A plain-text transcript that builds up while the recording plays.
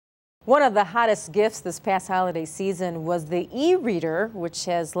One of the hottest gifts this past holiday season was the e-reader, which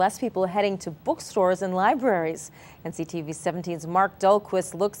has less people heading to bookstores and libraries. NCTV 17's Marc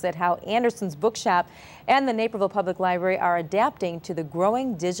Dahlquist looks at how Anderson's Bookshop and the Naperville Public Library are adapting to the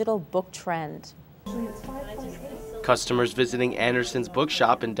growing digital book trend. Customers visiting Anderson's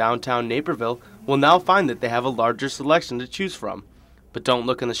Bookshop in downtown Naperville will now find that they have a larger selection to choose from. But don't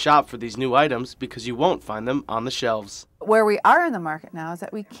look in the shop for these new items because you won't find them on the shelves. Where we are in the market now is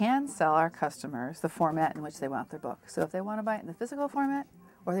that we can sell our customers the format in which they want their book. So if they want to buy it in the physical format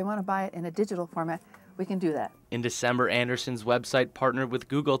or they want to buy it in a digital format, we can do that. In December, Anderson's website partnered with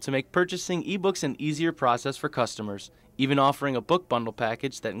Google to make purchasing ebooks an easier process for customers, even offering a book bundle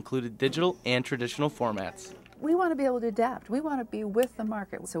package that included digital and traditional formats. We want to be able to adapt. We want to be with the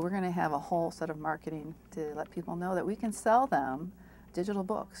market. So we're going to have a whole set of marketing to let people know that we can sell them digital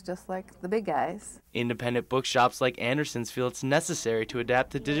books, just like the big guys. Independent bookshops like Anderson's feel it's necessary to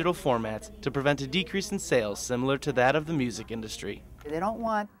adapt to digital formats to prevent a decrease in sales similar to that of the music industry. They don't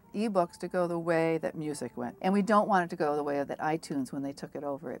want ebooks to go the way that music went, and we don't want it to go the way that iTunes, when they took it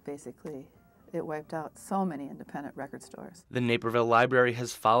over, it wiped out so many independent record stores. The Naperville Library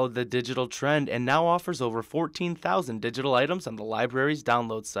has followed the digital trend and now offers over 14,000 digital items on the library's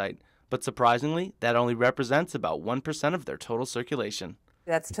download site. But surprisingly, that only represents about 1% of their total circulation.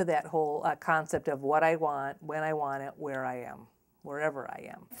 That's to that whole concept of what I want, when I want it, where I am, wherever I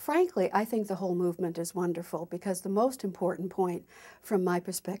am. Frankly, I think the whole movement is wonderful because the most important point from my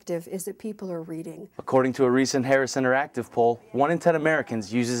perspective is that people are reading. According to a recent Harris Interactive poll, 1 in 10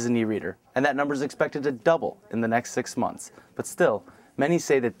 Americans uses an e-reader, and that number is expected to double in the next 6 months. But still, many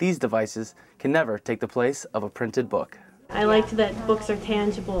say that these devices can never take the place of a printed book. I liked that books are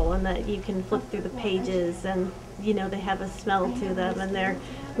tangible and that you can flip through the pages and, you know, they have a smell to them and they're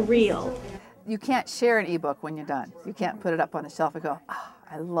real. You can't share an ebook when you're done. You can't put it up on the shelf and go, oh,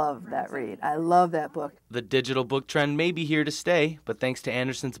 I love that read. I love that book. The digital book trend may be here to stay, but thanks to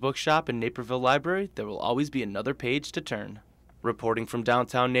Anderson's Bookshop and Naperville Library, there will always be another page to turn. Reporting from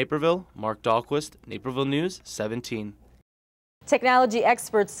downtown Naperville, Marc Dahlquist, Naperville News 17. Technology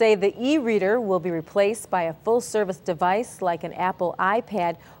experts say the e-reader will be replaced by a full-service device like an Apple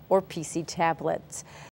iPad or PC tablet.